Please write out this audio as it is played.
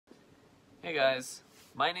Hey guys,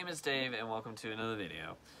 my name is Dave and welcome to another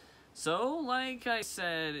video. So, like I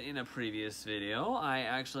said in a previous video, I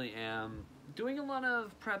actually am doing a lot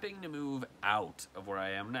of prepping to move out of where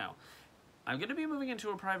I am now. I'm going to be moving into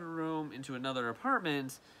a private room, into another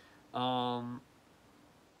apartment, but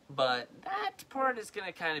that part is going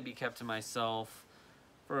to kind of be kept to myself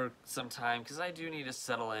for some time because I do need to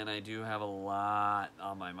settle in. I do have a lot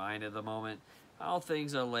on my mind at the moment. How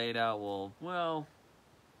things are laid out well,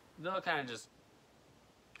 they'll kind of just,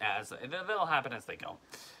 they'll happen as they go,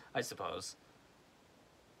 I suppose.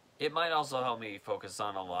 It might also help me focus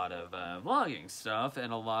on a lot of vlogging stuff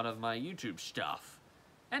and a lot of my YouTube stuff.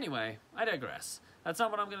 Anyway, I digress. That's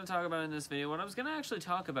not what I'm going to talk about in this video. What I was going to actually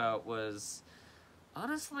talk about was,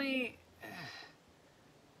 honestly,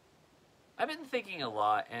 I've been thinking a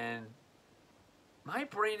lot, and my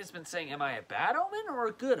brain has been saying, am I a bad omen or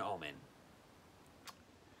a good omen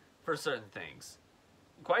for certain things?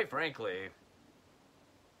 Quite frankly,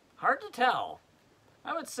 hard to tell.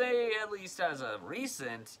 I would say, at least as of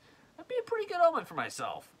recent, that'd be a pretty good omen for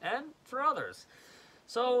myself and for others.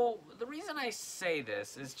 So the reason I say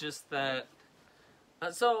this is just that,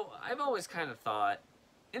 so I've always kind of thought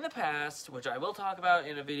in the past, which I will talk about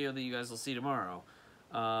in a video that you guys will see tomorrow,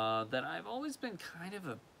 that I've always been kind of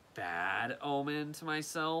a bad omen to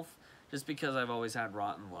myself just because I've always had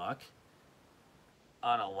rotten luck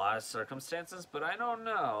on a lot of circumstances. But I don't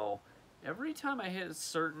know, every time I hit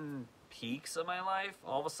certain peaks of my life,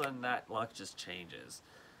 all of a sudden that luck just changes.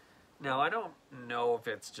 Now, I don't know if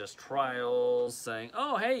it's just trials saying,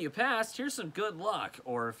 oh, hey, you passed, here's some good luck,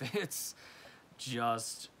 or if it's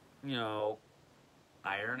just, you know,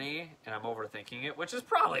 irony, and I'm overthinking it, which is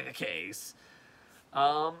probably the case.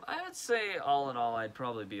 I would say, all in all, I'd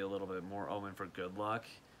probably be a little bit more omen for good luck,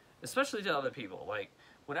 especially to other people. Like,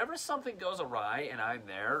 whenever something goes awry and I'm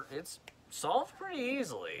there, it's solved pretty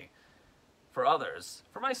easily. For others.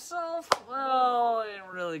 For myself, well, it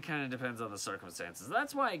really kind of depends on the circumstances.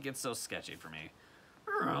 That's why it gets so sketchy for me.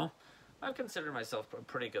 I don't know. I've considered myself a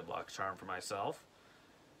pretty good luck charm for myself.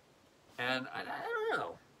 And I don't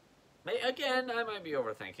know. Again, I might be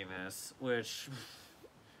overthinking this, which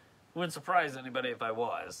wouldn't surprise anybody if I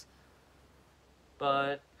was.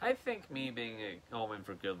 But I think me being an omen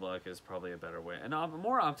for good luck is probably a better way, a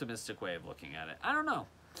more optimistic way of looking at it. I don't know.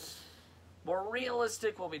 More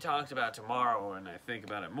realistic will be talked about tomorrow when I think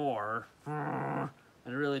about it more. I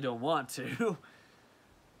really don't want to.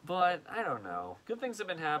 But, I don't know. Good things have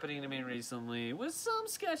been happening to me recently, with some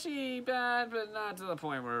sketchy bad, but not to the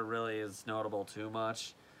point where it really is notable too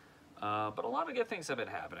much. But a lot of good things have been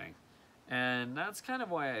happening. And that's kind of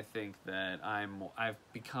why I think that I've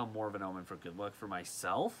become more of an omen for good luck for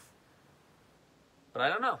myself. But I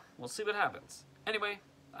don't know. We'll see what happens. Anyway,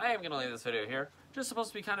 I am going to leave this video here. Just supposed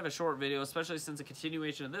to be kind of a short video, especially since a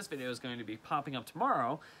continuation of this video is going to be popping up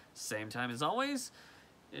tomorrow. Same time as always.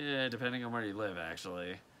 Depending on where you live,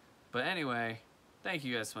 actually. But anyway, thank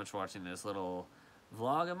you guys so much for watching this little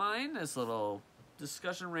vlog of mine. This little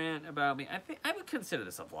discussion rant about me. I would consider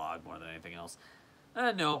this a vlog more than anything else.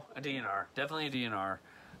 No, a DNR. Definitely a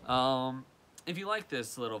DNR. If you like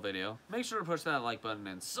this little video, make sure to push that like button.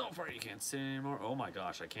 And so far you can't see it anymore. Oh my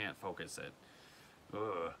gosh, I can't focus it.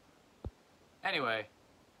 Ugh. Anyway,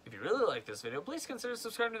 if you really like this video, please consider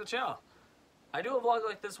subscribing to the channel. I do a vlog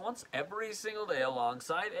like this once every single day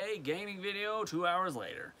alongside a gaming video 2 hours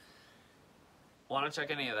later. Want to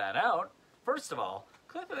check any of that out? First of all,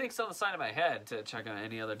 click the links on the side of my head to check out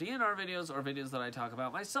any other DNR videos or videos that I talk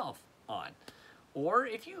about myself on. Or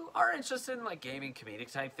if you are interested in like gaming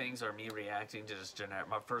comedic type things or me reacting to just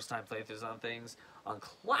my first time playthroughs on things, on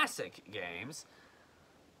classic games,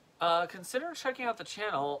 consider checking out the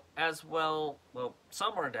channel as well,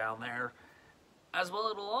 somewhere down there. As well,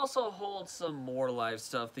 it will also hold some more live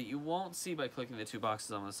stuff that you won't see by clicking the two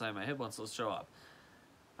boxes on the side of my head once those show up.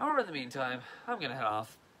 However, in the meantime, I'm going to head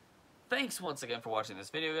off. Thanks once again for watching this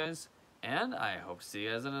video, guys, and I hope to see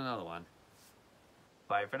you guys in another one.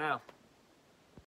 Bye for now.